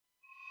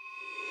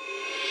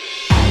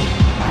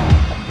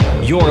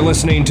You're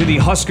listening to the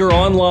Husker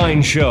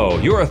Online Show,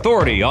 your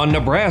authority on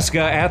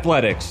Nebraska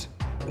athletics.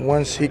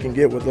 Once he can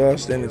get with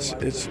us, then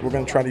we're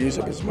going to try to use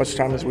up as much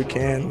time as we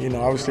can. You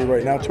know, obviously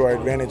right now to our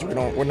advantage,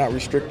 we're not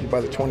restricted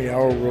by the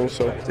 20-hour rule,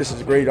 so this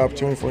is a great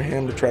opportunity for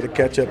him to try to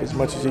catch up as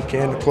much as he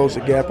can to close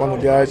the gap on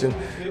the guys. And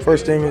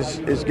first thing is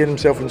get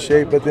himself in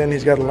shape, but then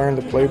he's got to learn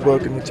the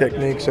playbook and the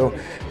technique. So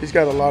he's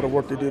got a lot of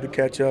work to do to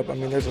catch up. I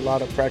mean, there's a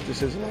lot of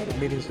practices, a lot of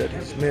meetings that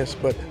he's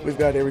missed, but we've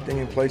got everything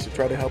in place to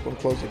try to help him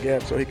close the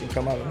gap so he can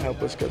come out and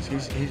help us, because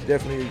he's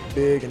definitely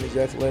big and he's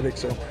athletic,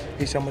 so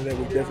he's someone that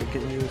we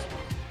definitely can use.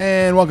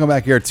 And welcome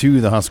back here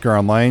to the Husker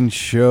Online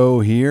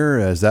Show here,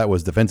 as that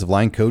was defensive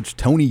line coach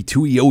Tony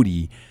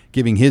Tuioti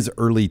giving his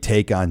early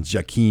take on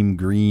Jakeem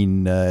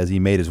Green as he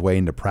made his way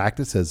into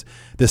practice. As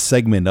this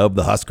segment of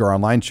the Husker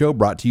Online Show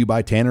brought to you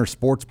by Tanner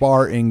Sports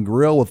Bar and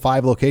Grill with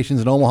 5 locations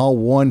in Omaha,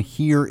 1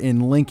 here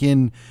in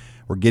Lincoln.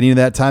 We're getting to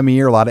that time of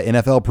year. A lot of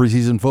NFL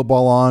preseason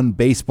football on,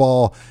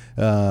 baseball.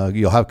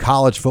 You'll have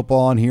college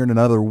football on here in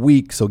another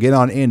week. So get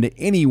on into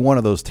any one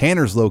of those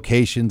Tanner's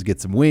locations. Get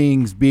some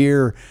wings,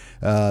 beer.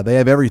 They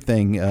have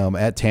everything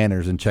at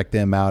Tanner's, and check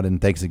them out.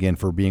 And thanks again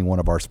for being one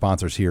of our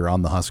sponsors here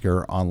on the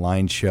Husker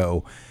Online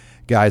Show,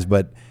 guys.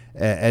 But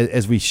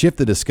as we shift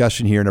the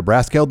discussion here,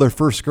 Nebraska held their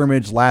first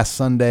scrimmage last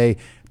Sunday.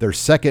 Their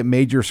second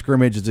major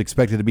scrimmage is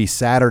expected to be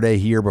Saturday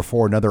here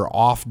before another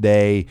off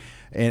day.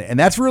 And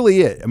that's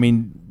really it. I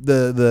mean,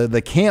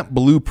 the camp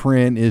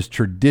blueprint is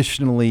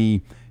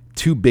traditionally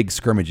 2 big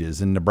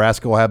scrimmages, and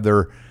Nebraska will have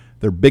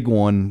their big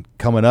one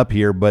coming up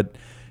here. But,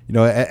 you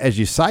know, as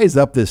you size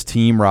up this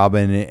team,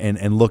 Robin,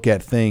 and look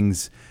at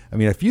things, I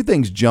mean, a few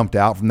things jumped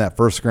out from that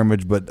first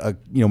scrimmage, but,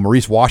 you know,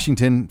 Maurice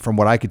Washington, from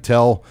what I could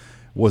tell,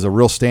 was a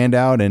real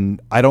standout, and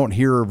I don't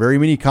hear very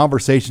many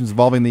conversations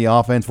involving the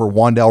offense where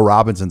Wan'Dale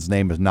Robinson's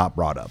name is not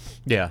brought up.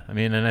 Yeah, I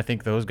mean, and I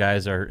think those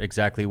guys are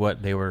exactly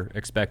what they were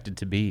expected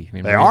to be. I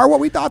mean, they are what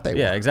we thought they were.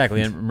 Yeah,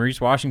 exactly. And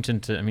Maurice Washington,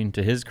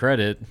 to his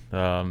credit,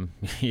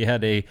 he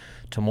had a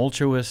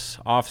tumultuous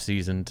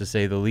offseason, to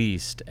say the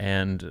least.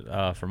 And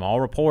from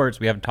all reports,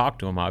 we haven't talked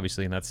to him,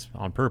 obviously, and that's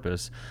on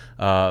purpose,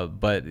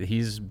 but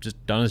he's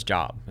just done his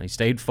job. He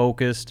stayed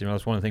focused. You know,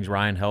 that's one of the things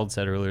Ryan Held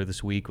said earlier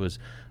this week was,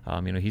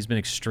 you know, he's been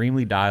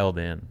extremely dialed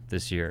in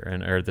this year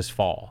or this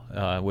fall,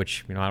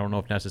 which, you know, I don't know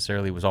if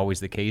necessarily was always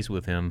the case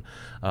with him.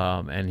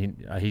 And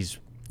he's,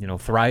 you know,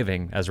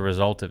 thriving as a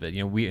result of it.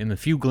 You know, in the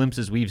few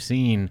glimpses we've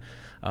seen,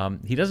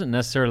 he doesn't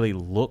necessarily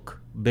look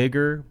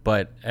bigger,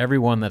 but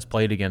everyone that's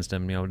played against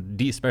him, you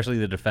know, especially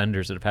the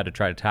defenders that have had to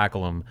try to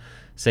tackle him,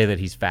 say that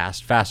he's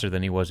faster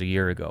than he was a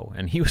year ago.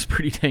 And he was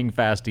pretty dang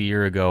fast a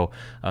year ago.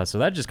 So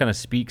that just kind of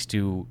speaks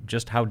to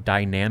just how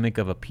dynamic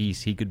of a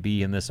piece he could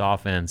be in this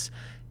offense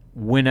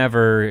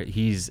whenever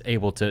he's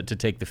able to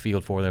take the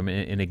field for them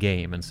in a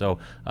game. And so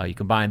you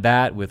combine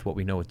that with what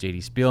we know with J.D.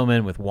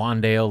 Spielman, with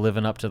Wan'Dale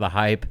living up to the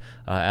hype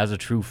as a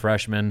true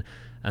freshman,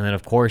 and then,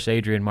 of course,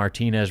 Adrian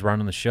Martinez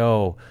running the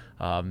show.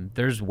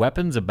 There's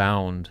weapons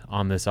abound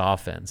on this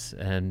offense.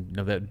 And you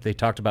know, that they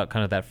talked about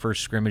kind of that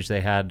first scrimmage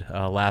they had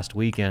last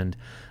weekend.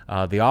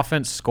 The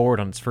offense scored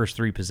on its first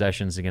 3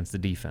 possessions against the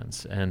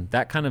defense. And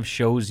that kind of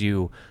shows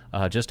you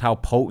just how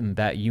potent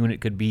that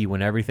unit could be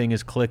when everything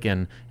is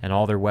clicking and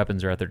all their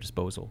weapons are at their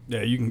disposal. Yeah,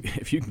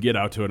 if you can get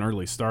out to an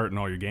early start in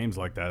all your games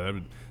like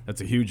that,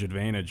 that's a huge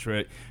advantage,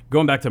 right?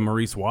 Going back to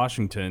Maurice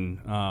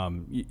Washington,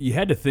 you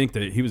had to think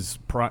that he was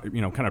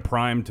kind of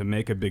primed to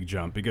make a big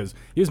jump, because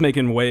he was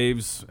making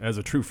waves as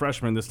a true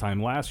freshman this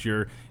time last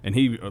year, and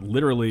he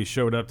literally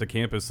showed up to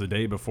campus the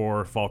day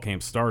before fall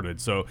camp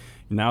started. So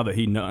now that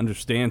he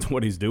understands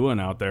what he's doing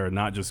out there and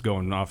not just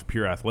going off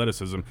pure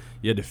athleticism,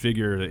 you had to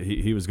figure that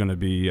he was going to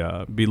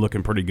be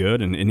looking pretty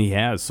good, and he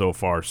has so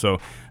far. So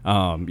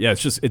yeah,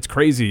 it's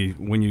crazy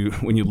when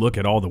you look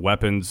at all the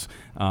weapons.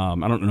 I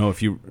don't know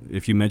if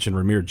you mentioned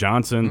Ramir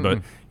Johnson,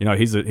 but you know,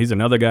 he's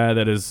another guy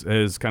that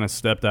has kind of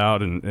stepped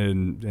out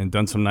and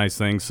done some nice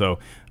things. So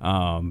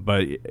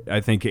but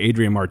I think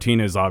Adrian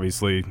Martinez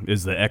obviously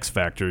is the X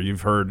factor.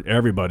 You've heard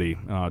everybody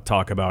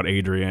talk about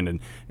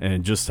Adrian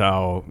and just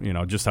how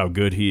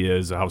good he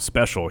is, how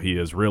special he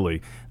is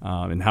really,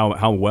 and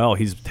how well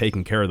he's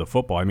taking care of the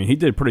football. I mean, he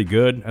did pretty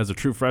good as a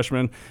true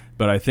freshman,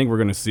 but I think we're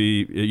going to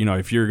see, you know,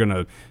 if you're going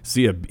to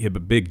see a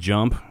big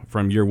jump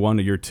from year 1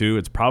 to year 2,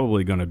 it's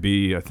probably going to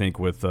be, I think,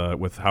 with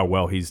how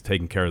well he's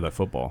taking care of that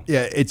football.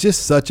 Yeah, it's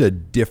just such a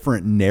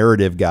different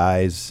narrative,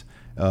 guys.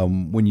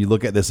 When you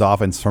look at this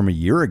offense from a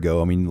year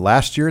ago, I mean,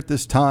 last year at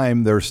this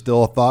time, there's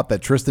still a thought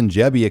that Tristan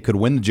Gebbia could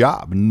win the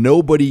job.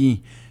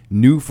 Nobody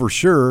knew for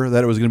sure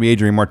that it was going to be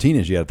Adrian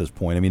Martinez yet at this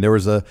point. I mean, there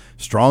was a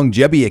strong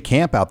Gebbia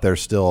camp out there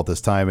still at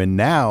this time, and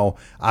now,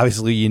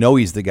 obviously, you know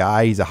he's the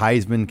guy. He's a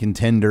Heisman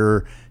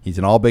contender. He's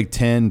an All-Big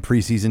Ten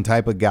preseason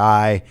type of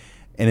guy,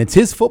 and it's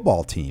his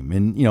football team.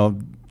 And, you know,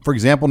 for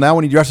example, now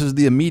when he dresses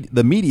the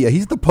media,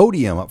 he's the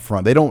podium up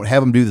front. They don't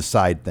have him do the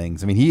side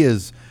things. I mean, he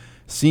has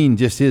seen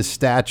just his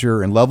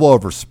stature and level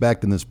of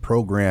respect in this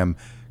program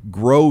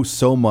grow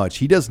so much.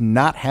 He does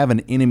not have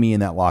an enemy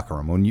in that locker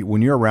room.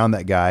 When you're around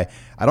that guy,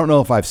 I don't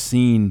know if I've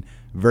seen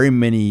very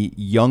many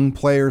young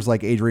players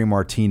like Adrian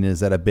Martinez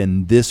that have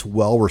been this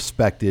well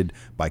respected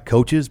by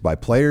coaches, by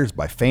players,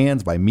 by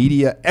fans, by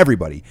media.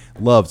 Everybody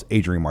loves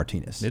Adrian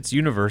Martinez. It's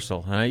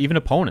universal, even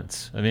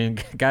opponents. I mean,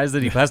 guys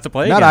that he has to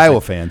play Not against.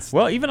 Iowa fans.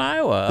 Well, even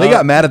Iowa. They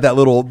got mad at that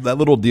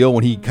little deal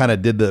when he kind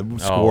of did the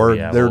score.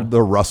 Yeah,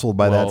 they're rustled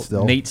by that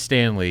still. Nate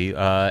Stanley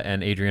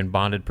and Adrian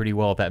bonded pretty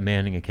well at that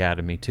Manning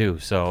Academy too.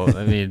 So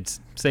I mean,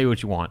 say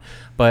what you want,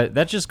 but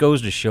that just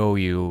goes to show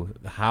you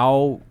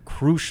how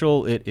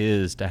crucial it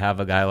is to have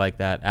a guy like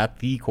that at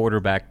the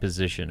quarterback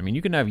position. I mean,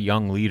 you can have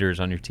young leaders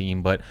on your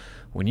team, but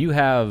when you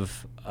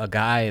have a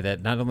guy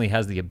that not only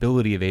has the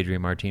ability of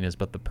Adrian Martinez,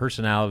 but the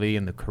personality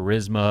and the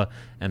charisma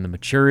and the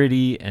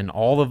maturity and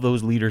all of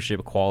those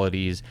leadership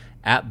qualities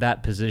at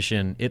that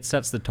position, it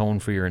sets the tone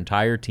for your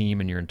entire team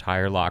and your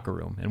entire locker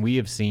room. And we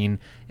have seen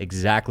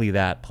exactly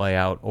that play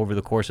out over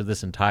the course of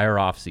this entire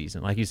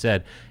offseason. Like you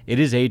said, it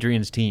is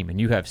Adrian's team, and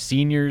you have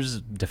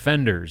seniors,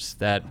 defenders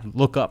that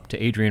look up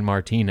to Adrian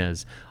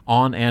Martinez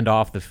on and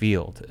off the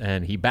field.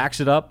 And he backs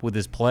it up with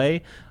his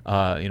play.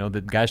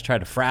 The guys try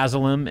to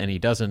frazzle him, and he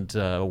doesn't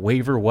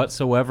waver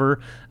whatsoever.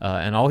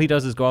 And all he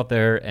does is go out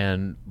there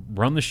and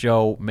run the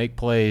show, make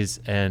plays,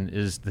 and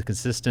is the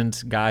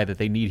consistent guy that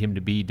they need him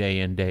to be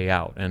day in, day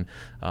out. And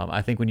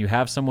I think when you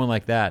have someone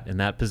like that in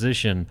that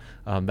position,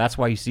 that's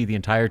why you see the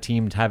entire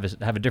team have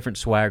a different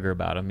swagger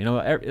about him.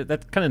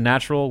 That's kind of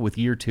natural with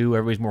year two.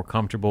 Everybody's more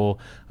comfortable,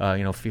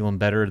 feeling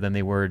better than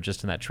they were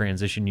just in that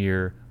transition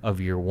year of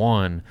year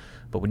one.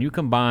 But when you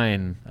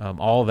combine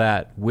all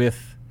that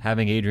with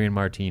having Adrian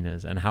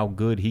Martinez and how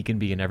good he can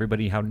be, and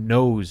everybody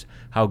knows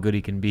how good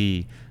he can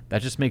be,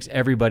 that just makes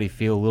everybody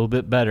feel a little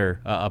bit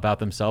better about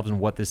themselves and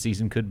what this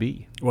season could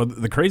be. Well,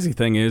 the crazy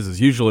thing is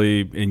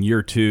usually in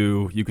year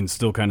two, you can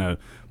still kind of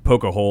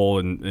poke a hole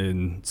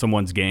in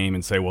someone's game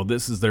and say, well,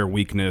 this is their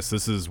weakness.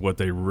 This is what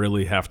they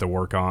really have to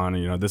work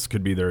on. This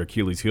could be their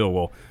Achilles heel.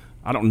 Well,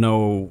 I don't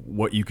know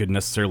what you could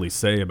necessarily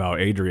say about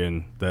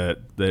Adrian that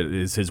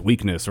is his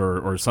weakness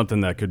or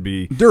something that could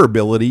be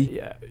durability.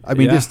 Yeah, I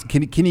mean, just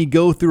can he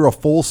go through a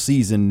full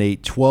season,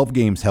 Nate, 12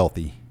 games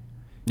healthy?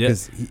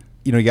 Because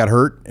he got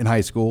hurt in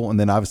high school, and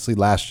then obviously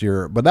last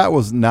year, but that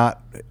was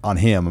not on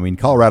him. I mean,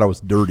 Colorado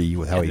was dirty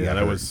with how he got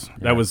hurt.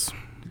 That was.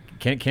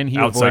 Can he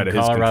outside avoid of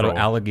his Colorado control.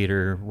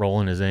 Alligator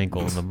rolling his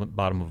ankle in the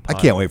bottom of a pile?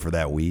 I can't wait for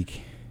that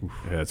week.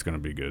 Yeah, it's going to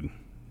be good.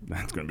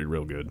 That's going to be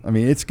real good. I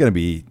mean, it's going to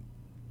be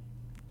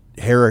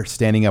hair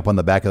standing up on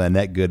the back of the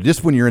net good.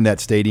 Just when you're in that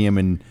stadium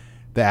and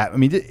that, I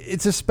mean,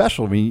 it's just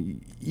special. I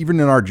mean, even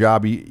in our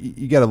job,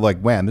 you got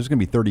to man, there's going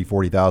to be 30,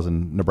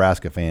 40,000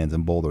 Nebraska fans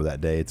in Boulder that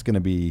day. It's going to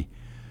be,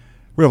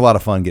 we have a lot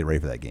of fun getting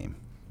ready for that game.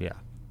 Yeah.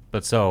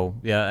 But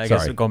I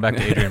guess going back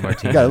to Adrian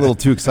Martinez. Got a little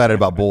too excited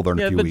about Boulder in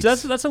a few weeks.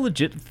 That's a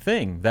legit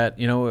thing that,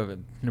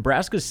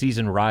 Nebraska's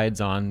season rides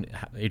on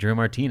Adrian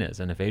Martinez.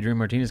 And if Adrian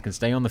Martinez can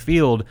stay on the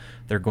field,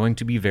 they're going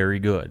to be very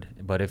good.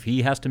 But if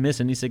he has to miss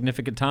any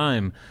significant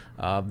time,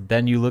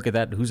 then you look at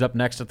that, who's up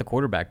next at the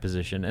quarterback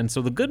position. And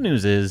so the good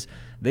news is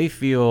they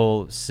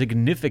feel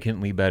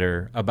significantly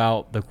better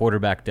about the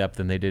quarterback depth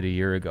than they did a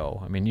year ago.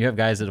 I mean, you have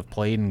guys that have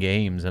played in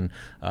games and,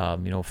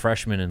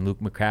 freshmen and Luke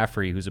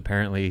McCaffrey, who's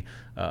apparently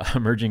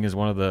emerging as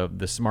one of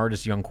the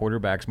smartest young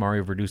quarterbacks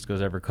Mario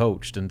Verduzco's ever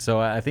coached. And so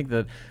I think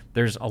that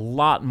there's a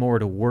lot more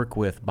to work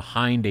with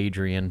behind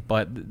Adrian,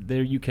 but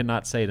there you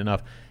cannot say it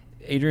enough.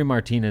 Adrian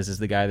Martinez is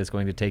the guy that's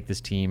going to take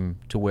this team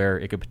to where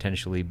it could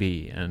potentially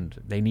be,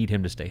 and they need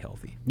him to stay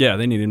healthy. Yeah,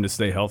 they need him to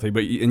stay healthy,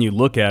 and you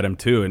look at him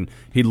too, and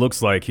he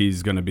looks like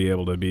he's going to be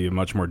able to be a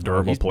much more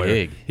durable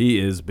player. Big. He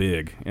is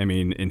big. I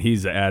mean, and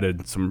he's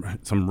added some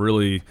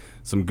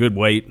good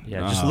weight.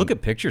 Yeah, just look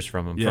at pictures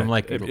from him from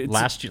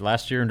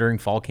last year and during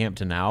fall camp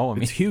to now. I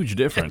mean, it's a huge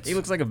difference. He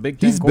looks like a Big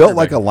Ten He's built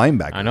like a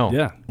linebacker. I know.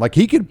 Yeah, like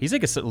he could. He's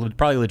like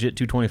probably legit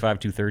 225,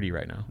 230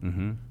 right now.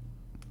 Mm-hmm.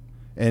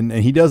 And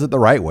he does it the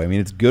right way. I mean,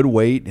 it's good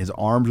weight. His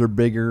arms are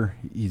bigger.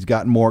 He's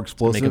gotten more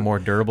explosive. Make him more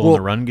durable in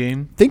the run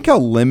game. Think how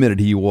limited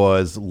he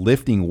was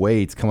lifting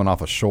weights coming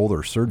off of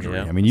shoulder surgery.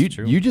 Yeah, I mean,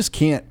 you just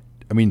can't.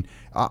 I mean,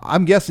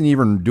 I'm guessing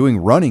even doing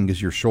running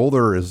because your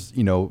shoulder is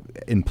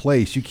in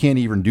place. You can't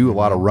even do a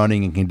lot of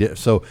running and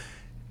so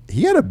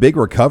he had a big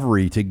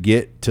recovery to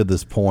get to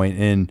this point.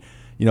 And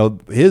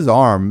his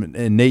arm,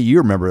 and Nate, you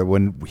remember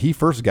when he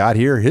first got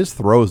here, his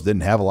throws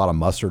didn't have a lot of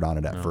mustard on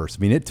it at first.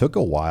 I mean, it took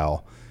a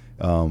while.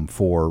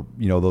 For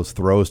those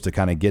throws to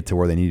kind of get to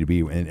where they need to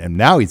be, and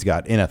now he's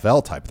got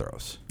NFL type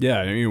throws. Yeah,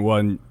 I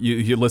mean,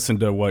 you listen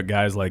to what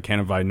guys like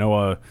Kanavai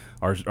Noah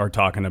are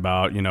talking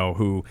about.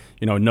 Who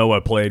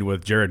Noah played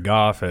with Jared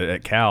Goff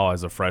at Cal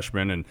as a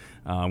freshman,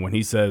 and when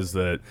he says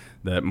that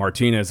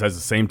Martinez has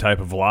the same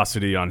type of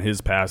velocity on his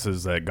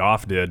passes that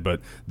Goff did,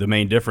 but the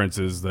main difference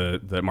is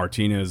that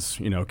Martinez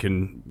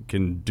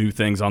can do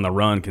things on the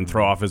run, can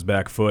throw off his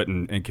back foot,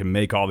 and can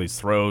make all these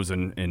throws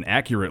and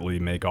accurately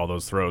make all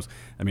those throws.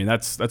 I mean,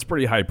 that's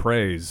pretty high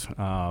praise,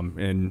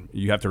 and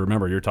you have to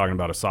remember you're talking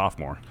about a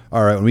sophomore.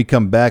 All right, when we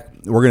come back,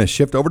 we're going to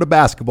shift over to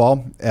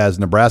basketball as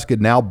Nebraska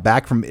now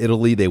back from Italy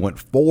Italy. They went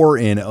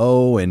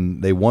 4-0,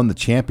 and they won the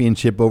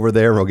championship over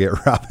there. We'll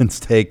get Robin's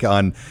take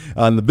on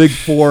the big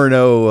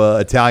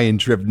 4-0 Italian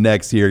trip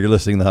next year. You're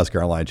listening to the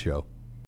Husker Online Show.